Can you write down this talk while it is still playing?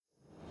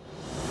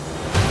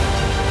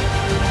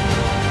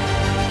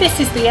This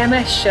is the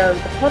MS Show,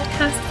 the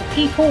podcast for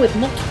people with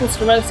multiple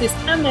sclerosis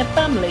and their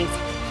families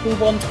who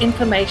want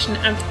information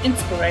and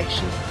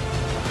inspiration.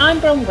 I'm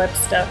Bron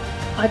Webster.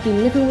 I've been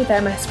living with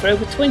MS for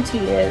over 20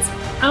 years.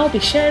 I'll be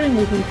sharing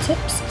with you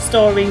tips,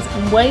 stories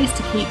and ways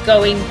to keep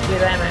going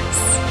with MS.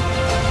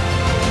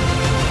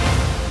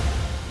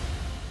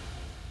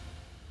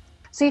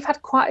 So you've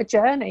had quite a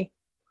journey.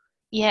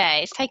 Yeah,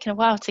 it's taken a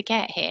while to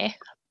get here.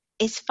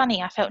 It's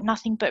funny, I felt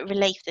nothing but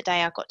relief the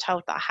day I got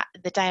told that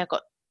the day I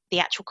got the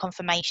actual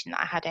confirmation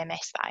that I had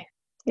MS though.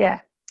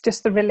 Yeah,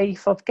 just the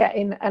relief of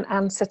getting an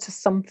answer to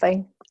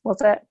something, was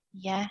it?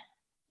 Yeah,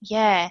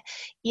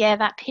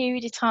 that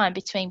period of time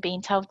between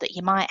being told that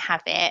you might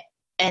have it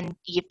and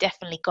you've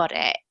definitely got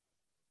it,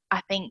 I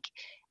think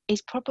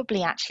is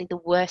probably actually the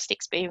worst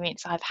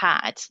experience I've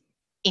had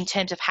in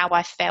terms of how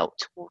I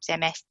felt towards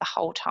MS the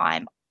whole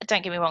time.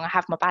 Don't get me wrong, I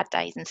have my bad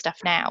days and stuff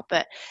now,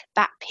 but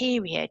that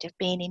period of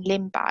being in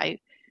limbo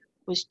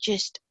was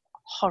just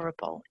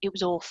horrible. It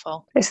was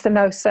awful. It's the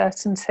no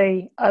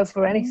certainty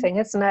over anything,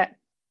 isn't it?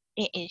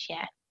 It is,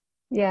 yeah.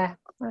 Yeah,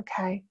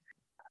 okay.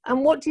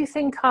 And what do you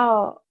think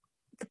are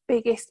the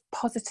biggest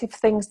positive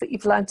things that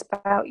you've learnt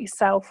about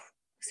yourself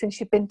since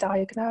you've been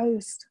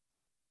diagnosed?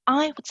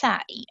 I would say,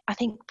 I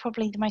think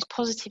probably the most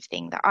positive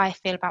thing that I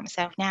feel about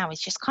myself now is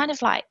just kind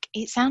of like,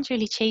 it sounds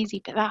really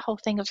cheesy, but that whole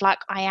thing of like,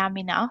 I am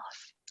enough.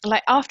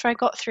 Like after I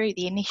got through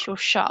the initial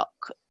shock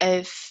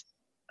of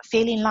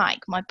feeling like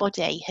my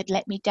body had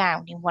let me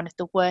down in one of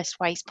the worst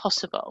ways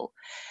possible,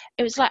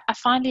 it was like I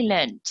finally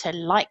learned to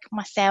like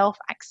myself,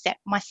 accept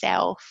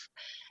myself,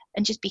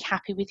 and just be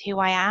happy with who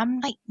I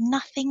am. Like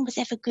nothing was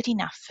ever good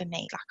enough for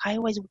me. Like I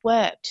always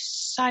worked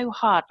so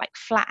hard, like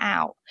flat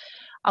out.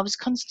 I was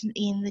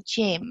constantly in the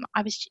gym.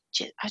 I was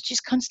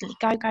just constantly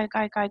go,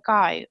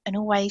 and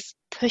always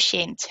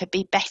pushing to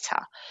be better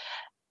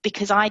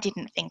because I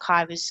didn't think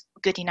I was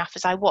good enough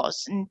as I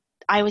was. And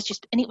I was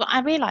just,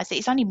 I realised that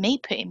it's only me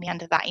putting me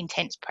under that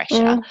intense pressure.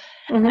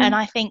 Mm-hmm. And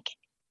I think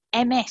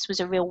MS was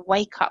a real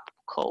wake-up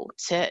call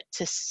to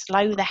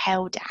slow the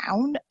hell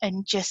down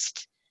and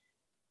just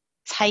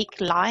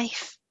take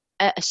life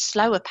at a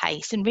slower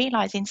pace and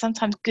realising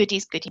sometimes good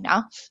is good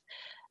enough.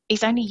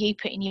 It's only you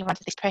putting you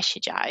under this pressure,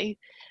 Joe.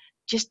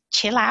 Just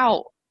chill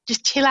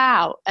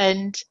out.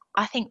 And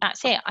I think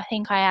that's it. I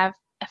think I have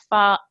a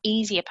far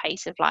easier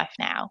pace of life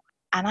now.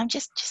 And I'm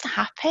just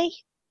happy,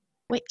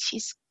 which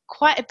is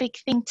quite a big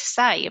thing to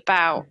say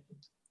about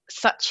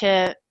such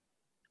a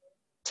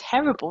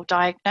terrible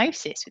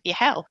diagnosis with your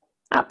health.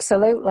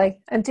 Absolutely.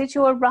 And did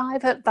you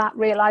arrive at that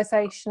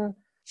realisation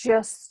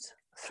just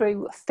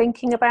through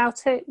thinking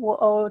about it,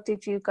 or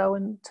did you go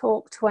and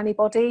talk to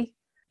anybody,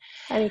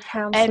 any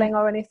counselling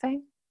or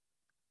anything?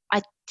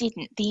 I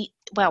didn't. The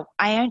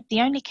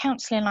only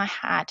counselling I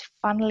had,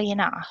 funnily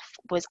enough,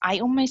 was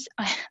I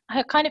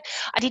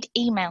did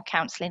email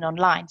counselling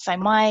online. So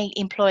my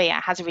employer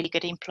has a really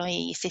good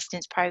employee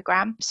assistance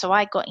program. So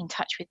I got in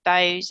touch with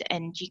those,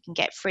 and you can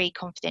get free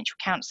confidential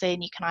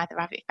counselling. You can either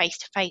have it face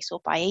to face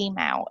or by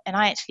email. And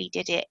I actually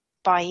did it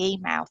by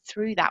email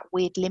through that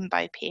weird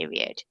limbo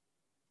period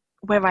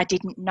where I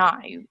didn't know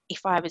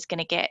if I was going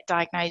to get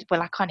diagnosed.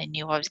 Well, I kind of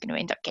knew I was going to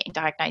end up getting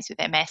diagnosed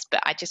with MS,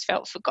 but I just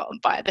felt forgotten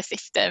by the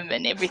system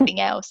and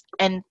everything else.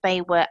 And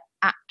they were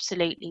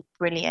absolutely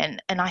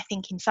brilliant. And I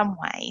think in some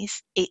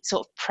ways it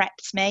sort of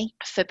prepped me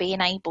for being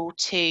able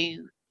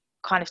to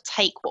kind of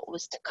take what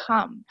was to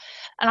come.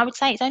 And I would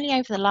say it's only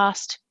over the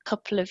last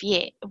couple of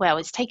years, well,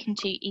 it's 2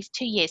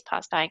 years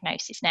past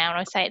diagnosis now. And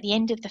I would say at the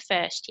end of the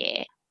first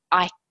year,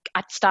 I'd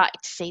started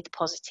to see the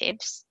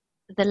positives.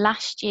 The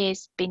last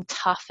year's been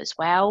tough as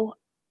well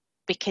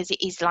because it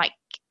is like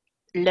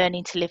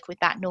learning to live with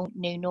that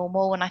new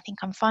normal. And I think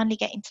I'm finally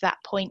getting to that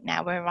point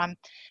now where I'm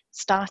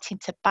starting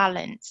to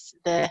balance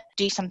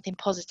do something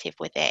positive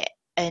with it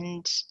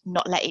and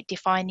not let it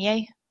define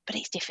you. But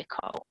it's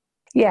difficult.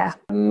 Yeah.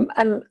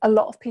 And a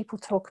lot of people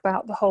talk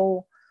about the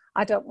whole,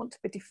 I don't want to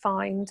be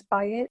defined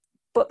by it.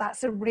 But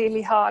that's a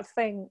really hard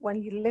thing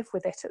when you live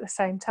with it at the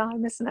same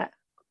time, isn't it?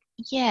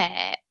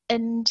 Yeah.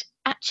 And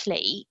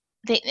actually,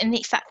 and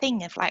it's that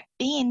thing of like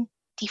being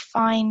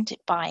defined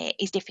by it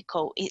is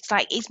difficult.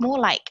 It's more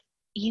like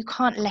you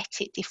can't let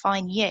it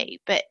define you,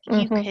 but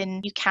you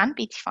can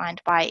be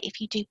defined by it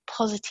if you do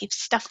positive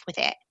stuff with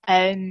it.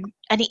 And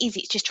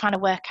it's just trying to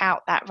work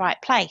out that right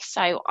place.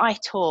 So I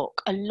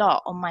talk a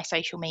lot on my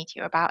social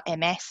media about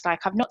MS. Like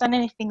I've not done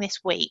anything this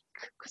week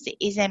because it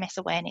is MS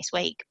Awareness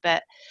Week,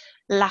 but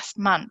last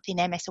month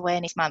in MS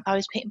Awareness Month, I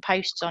was putting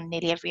posts on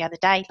nearly every other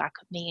day, like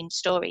of me and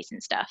stories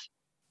and stuff.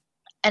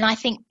 And I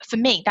think for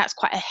me, that's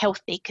quite a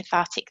healthy,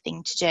 cathartic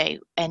thing to do.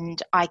 And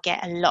I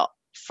get a lot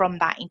from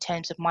that in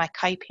terms of my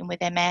coping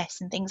with MS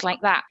and things like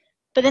that.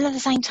 But then at the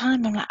same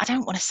time, I'm like, I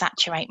don't want to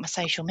saturate my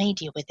social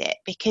media with it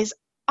because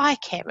I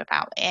care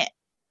about it,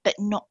 but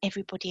not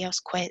everybody else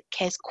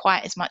cares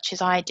quite as much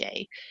as I do.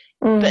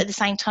 But at the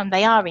same time,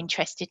 they are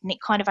interested, and it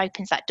kind of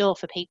opens that door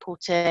for people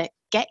to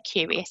get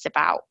curious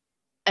about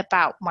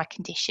my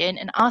condition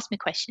and ask me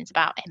questions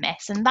about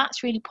MS, and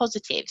that's really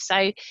positive.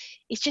 So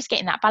it's just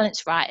getting that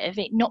balance right of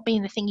it not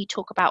being the thing you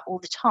talk about all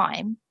the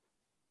time,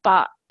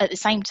 but at the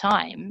same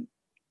time,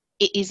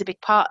 it is a big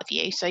part of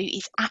you, so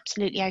it's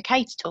absolutely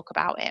okay to talk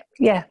about it.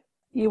 Yeah,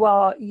 you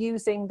are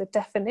using the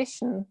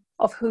definition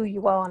of who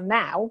you are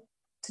now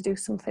to do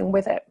something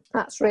with it.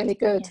 That's really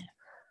good. Yeah.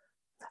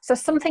 So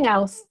something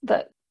else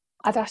that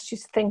I'd asked you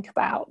to think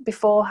about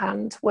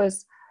beforehand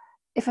was,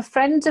 if a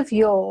friend of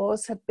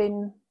yours had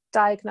been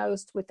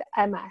diagnosed with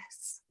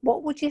MS,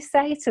 what would you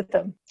say to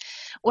them?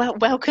 Well,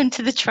 welcome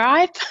to the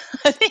tribe.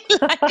 I think,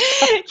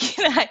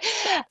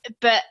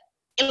 but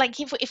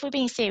if we're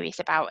being serious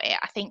about it,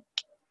 I think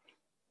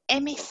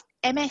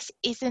MS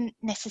isn't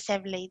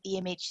necessarily the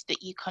image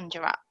that you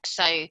conjure up.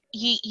 So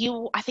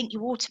I think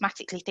you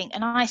automatically think,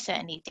 and I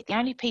certainly did, the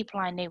only people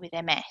I knew with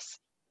MS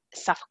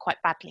suffer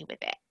quite badly with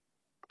it.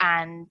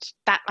 And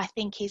that, I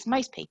think, is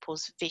most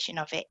people's vision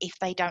of it if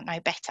they don't know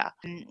better.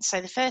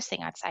 So the first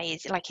thing I'd say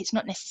is, it's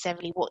not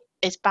necessarily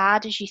as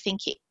bad as you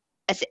think it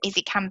as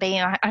it can be.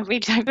 And I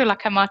really don't feel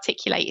like I'm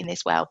articulating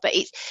this well, but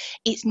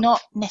it's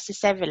not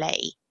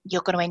necessarily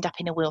you're going to end up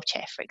in a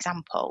wheelchair, for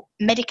example.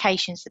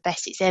 Medication's the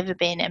best it's ever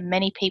been, and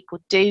many people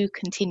do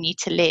continue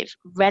to live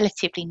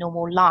relatively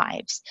normal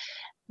lives.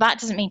 That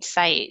doesn't mean to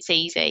say it's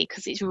easy,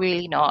 because it's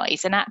really not.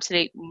 It's an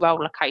absolute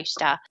roller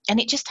coaster, and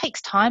it just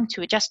takes time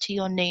to adjust to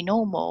your new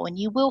normal, and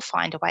you will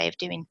find a way of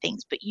doing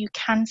things, but you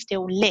can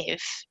still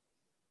live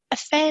a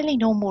fairly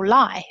normal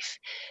life,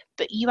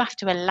 but you have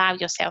to allow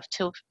yourself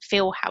to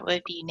feel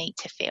however you need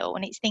to feel.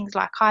 And it's things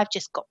like, I've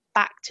just got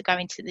back to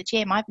going to the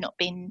gym. I've not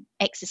been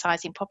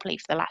exercising properly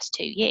for the last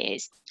 2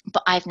 years,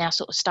 but I've now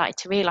sort of started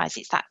to realise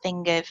it's that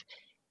thing of,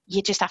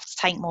 you just have to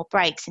take more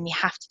breaks, and you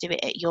have to do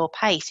it at your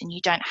pace, and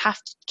you don't have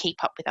to keep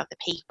up with other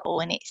people.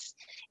 And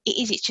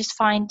it's just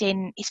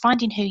finding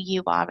who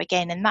you are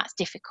again, and that's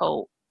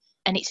difficult,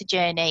 and it's a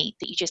journey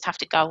that you just have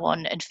to go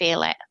on and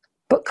feel it.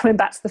 But coming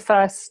back to the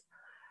first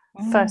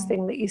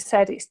thing that you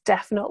said, it's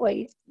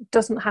definitely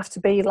doesn't have to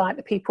be like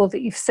the people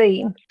that you've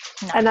seen.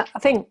 No. And I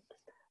think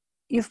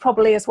you've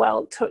probably as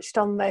well touched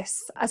on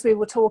this as we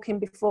were talking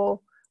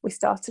before we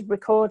started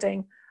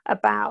recording,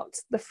 about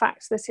the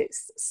fact that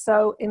it's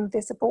so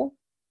invisible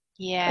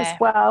as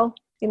well,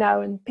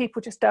 and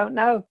people just don't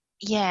know.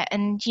 Yeah,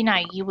 and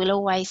you will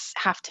always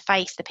have to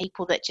face the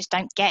people that just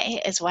don't get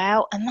it as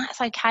well, and that's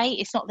okay.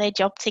 It's not their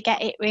job to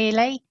get it,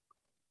 really.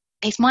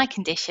 It's my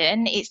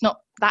condition, it's not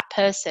that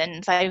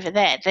person's over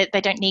there.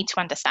 They don't need to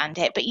understand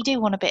it, but you do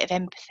want a bit of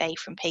empathy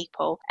from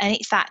people. And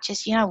it's that,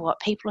 just,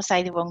 people will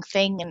say the wrong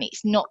thing, and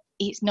it's not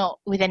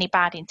with any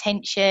bad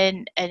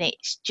intention. And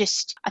it's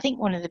just, I think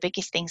one of the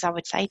biggest things I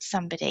would say to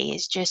somebody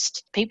is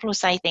just, people will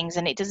say things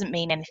and it doesn't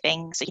mean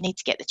anything, so you need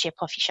to get the chip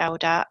off your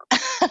shoulder.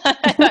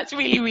 That's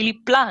really, really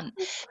blunt,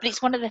 but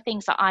it's one of the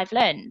things that I've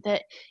learned,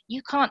 that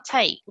you can't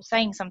take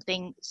saying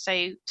something so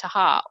to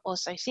heart or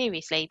so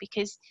seriously,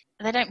 because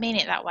they don't mean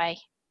it that way.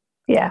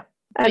 Yeah,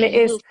 and but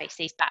you will face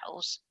these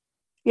battles.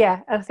 Yeah,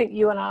 and I think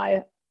you and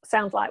I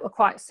sound like we're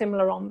quite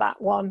similar on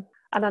that one.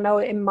 And I know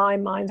in my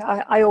mind,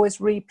 I always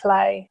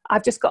replay.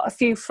 I've just got a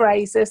few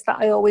phrases that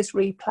I always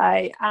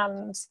replay,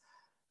 and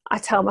I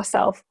tell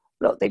myself,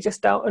 look, they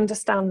just don't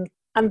understand,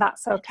 and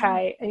that's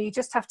okay. And you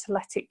just have to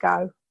let it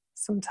go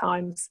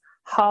sometimes,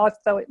 hard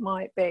though it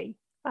might be.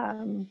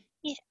 And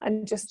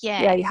just,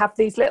 you have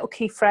these little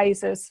key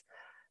phrases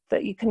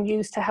that you can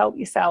use to help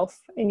yourself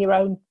in your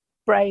own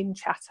brain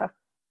chatter.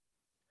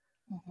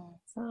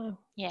 So,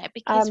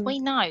 because we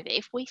know that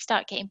if we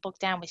start getting bogged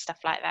down with stuff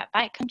like that,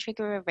 that can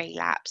trigger a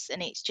relapse.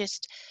 And it's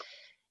just,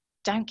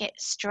 don't get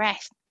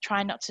stressed.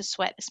 Try not to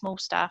sweat the small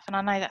stuff. And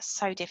I know that's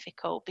so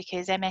difficult,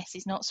 because MS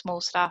is not small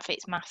stuff,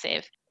 it's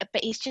massive.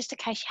 But it's just a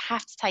case you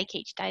have to take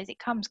each day as it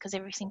comes, because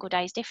every single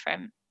day is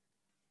different.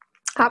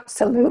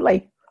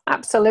 Absolutely.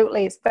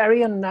 It's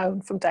very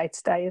unknown from day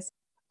to day.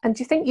 And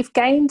do you think you've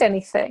gained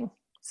anything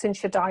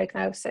since your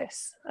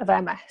diagnosis of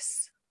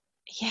MS?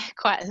 Yeah,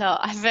 quite a lot.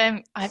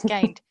 I've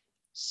gained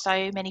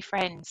so many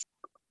friends,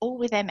 all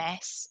with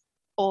MS,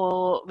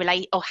 or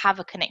relate or have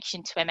a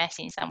connection to MS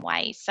in some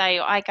way. So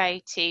I go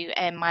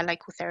to my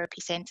local therapy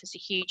centre. It's a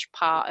huge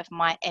part of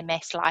my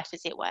MS life,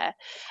 as it were.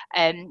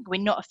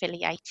 We're not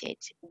affiliated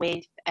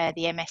with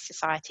the MS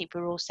Society.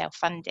 We're all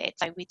self-funded,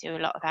 so we do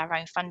a lot of our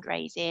own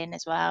fundraising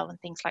as well and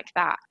things like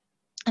that.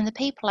 And the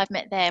people I've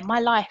met there,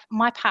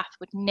 my path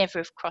would never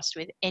have crossed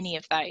with any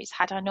of those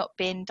had I not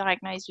been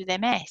diagnosed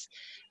with MS.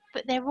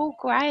 But they're all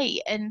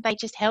great, and they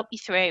just help you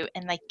through,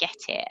 and they get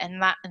it,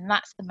 and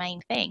that's the main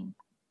thing.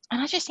 And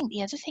I just think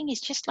the other thing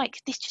is just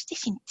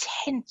this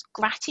intense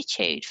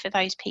gratitude for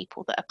those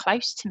people that are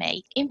close to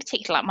me. In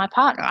particular, like my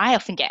partner, I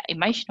often get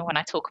emotional when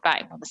I talk about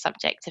him on the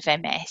subject of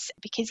MS,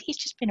 because he's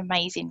just been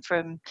amazing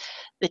from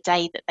the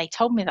day that they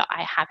told me that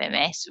I have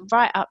MS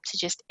right up to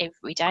just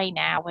every day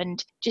now.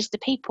 And just the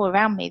people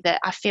around me that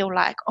I feel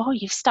like, oh,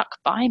 you've stuck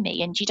by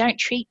me and you don't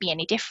treat me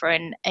any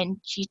different, and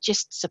you're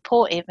just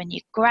supportive and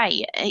you're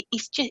great.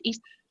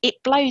 It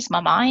blows my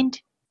mind.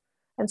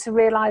 And to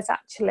realise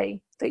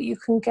actually that you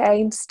can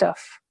gain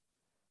stuff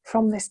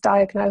from this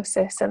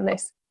diagnosis and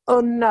this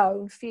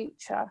unknown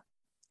future.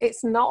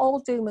 It's not all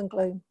doom and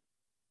gloom.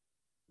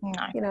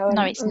 No,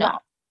 it's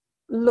not.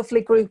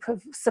 lovely group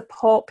of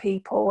support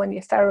people and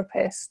your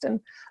therapist and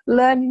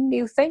learning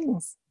new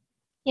things.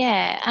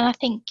 Yeah, and I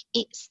think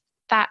it's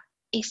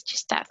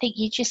just that thing.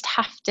 You just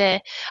have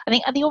to. I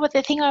think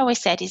the thing I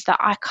always said is that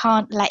I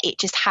can't let it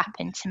just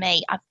happen to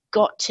me. I've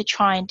got to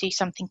try and do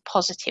something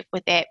positive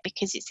with it,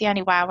 because it's the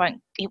only way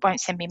it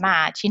won't send me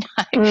mad, you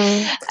know.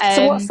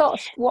 So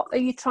what are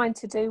you trying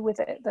to do with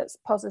it that's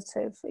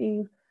positive? Are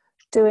you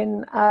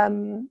doing? Are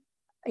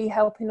you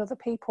helping other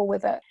people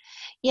with it?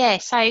 Yeah,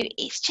 so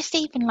it's just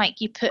even like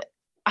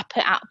I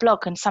put out a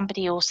blog and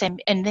somebody will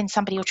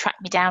track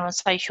me down on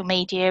social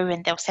media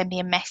and they'll send me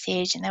a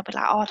message and they'll be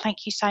like, oh,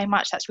 thank you so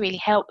much, that's really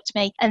helped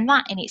me. And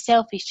that in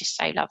itself is just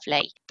so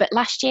lovely. But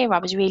last year I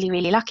was really,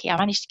 really lucky. I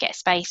managed to get a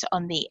space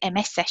on the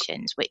MS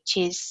sessions, which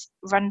is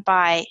run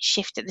by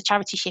the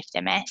charity Shift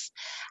MS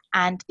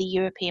and the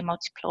European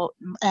the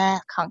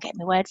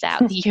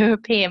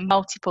European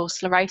Multiple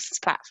Sclerosis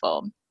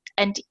Platform.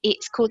 And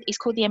it's called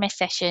the MS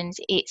Sessions.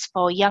 It's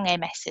for young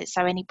MSs,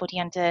 so anybody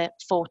under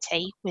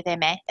 40 with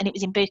MS. And it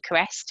was in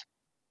Bucharest,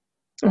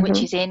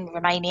 which is in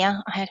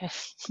Romania. I had a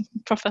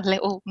proper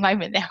little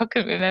moment there. I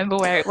couldn't remember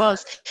where it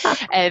was.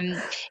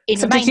 In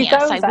so Romania. Did you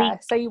go there?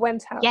 So you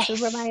went out yes. to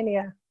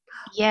Romania?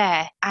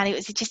 Yeah, and it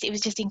was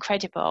just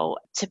incredible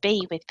to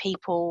be with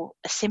people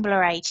a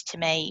similar age to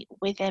me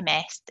with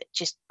MS that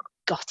just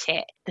got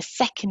it. The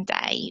second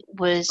day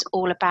was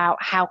all about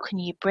how can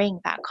you bring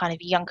that kind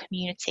of young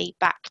community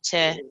back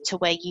to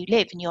where you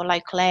live in your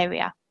local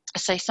area.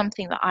 So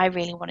something that I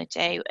really want to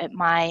do at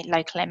my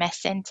local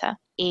MS centre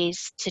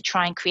is to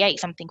try and create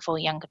something for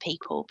younger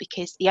people,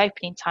 because the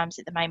opening times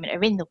at the moment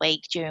are in the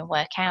week during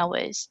work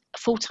hours.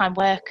 Full-time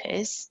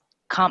workers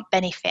can't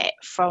benefit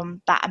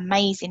from that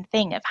amazing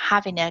thing of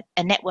having a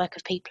network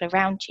of people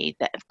around you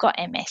that have got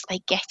MS. They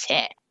get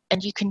it.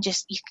 And you can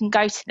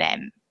go to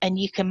them and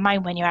you can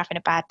moan when you're having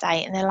a bad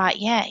day, and they're like,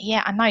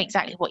 yeah, I know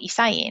exactly what you're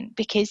saying,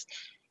 because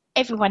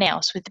everyone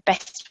else with the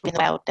best in the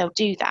world, they'll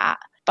do that,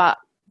 but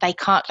they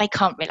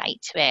can't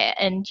relate to it,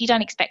 and you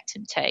don't expect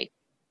them to.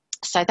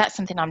 So that's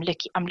something I'm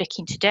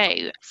looking to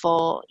do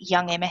for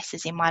young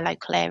MSs in my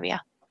local area.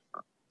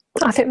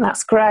 I think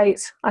that's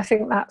great. I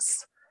think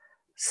that's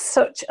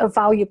such a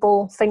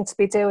valuable thing to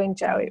be doing,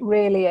 Jo. It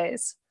really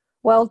is.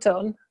 Well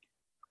done.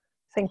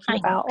 Thinking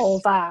about all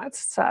that.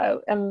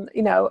 So, and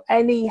you know,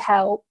 any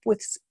help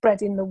with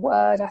spreading the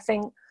word, I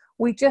think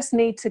we just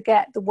need to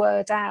get the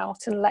word out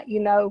and let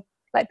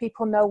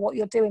people know what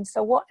you're doing.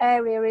 So what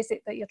area is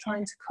it that you're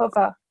trying to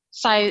cover?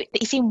 So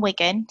it's in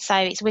Wigan. So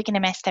it's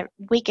Wigan MS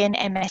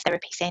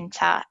Therapy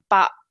Centre,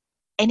 but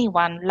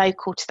anyone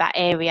local to that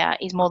area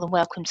is more than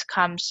welcome to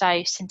come.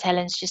 So St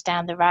Helens just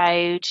down the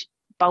road,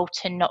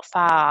 Bolton not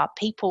far.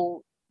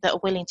 People that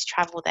are willing to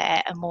travel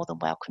there are more than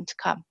welcome to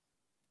come.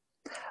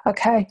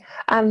 Okay,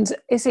 and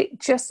is it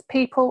just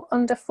people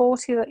under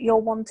 40 that you're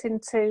wanting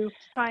to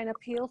try and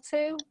appeal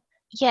to?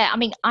 Yeah, I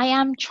mean, I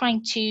am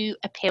trying to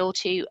appeal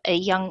to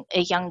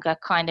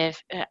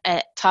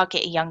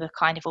target a younger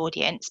kind of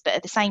audience, but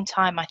at the same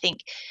time, I think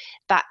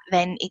that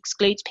then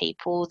excludes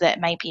people that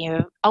maybe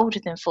are older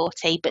than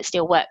 40 but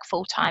still work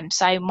full time.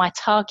 So my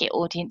target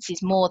audience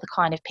is more the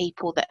kind of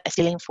people that are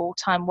still in full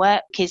time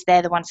work, because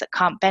they're the ones that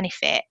can't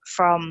benefit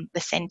from the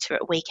centre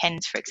at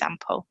weekends, for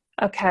example.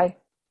 Okay.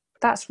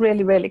 That's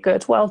really, really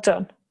good. Well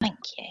done. Thank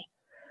you.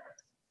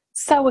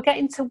 So we're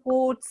getting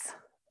towards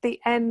the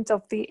end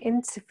of the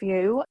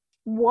interview.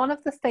 One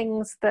of the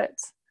things that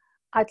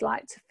I'd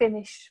like to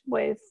finish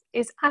with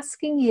is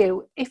asking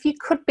you, if you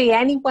could be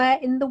anywhere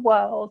in the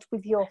world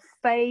with your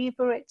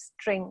favourite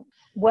drink,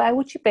 where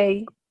would you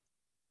be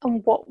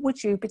and what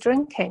would you be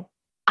drinking?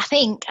 I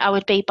think I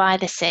would be by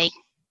the sea.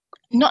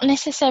 Not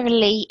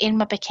necessarily in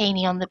my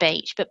bikini on the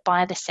beach, but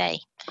by the sea.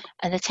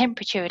 And the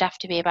temperature would have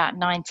to be about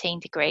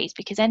 19 degrees,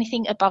 because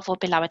anything above or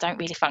below I don't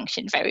really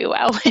function very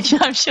well, which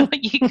I'm sure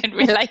you can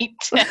relate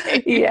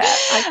to. Yeah,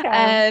 I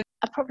can.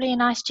 Probably a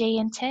nice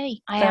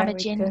G&T. I am a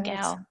gin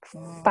girl.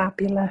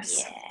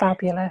 Fabulous. Yeah.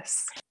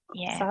 Fabulous.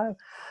 Yeah. So,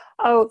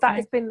 that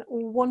has been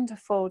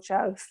wonderful,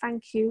 Jo.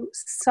 Thank you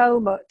so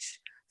much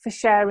for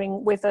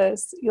sharing with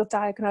us your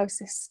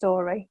diagnosis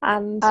story.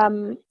 And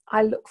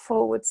I look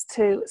forward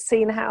to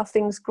seeing how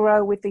things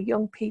grow with the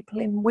young people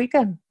in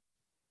Wigan.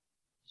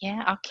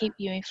 Yeah, I'll keep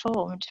you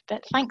informed.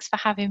 But thanks for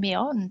having me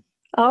on.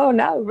 Oh,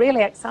 no,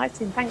 really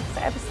exciting. Thanks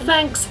ever so much.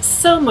 Thanks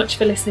so much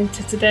for listening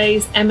to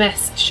today's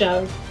MS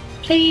show.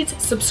 Please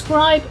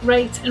subscribe,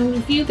 rate and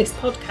review this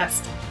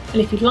podcast.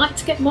 And if you'd like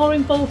to get more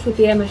involved with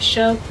the MS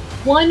show,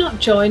 why not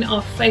join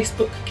our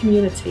Facebook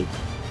community?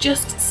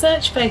 Just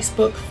search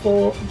Facebook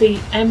for the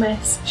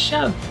MS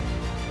show.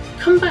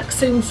 Come back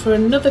soon for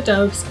another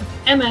dose of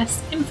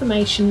MS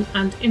information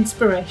and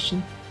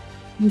inspiration.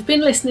 You've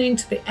been listening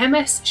to the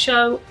MS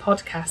Show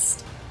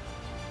podcast.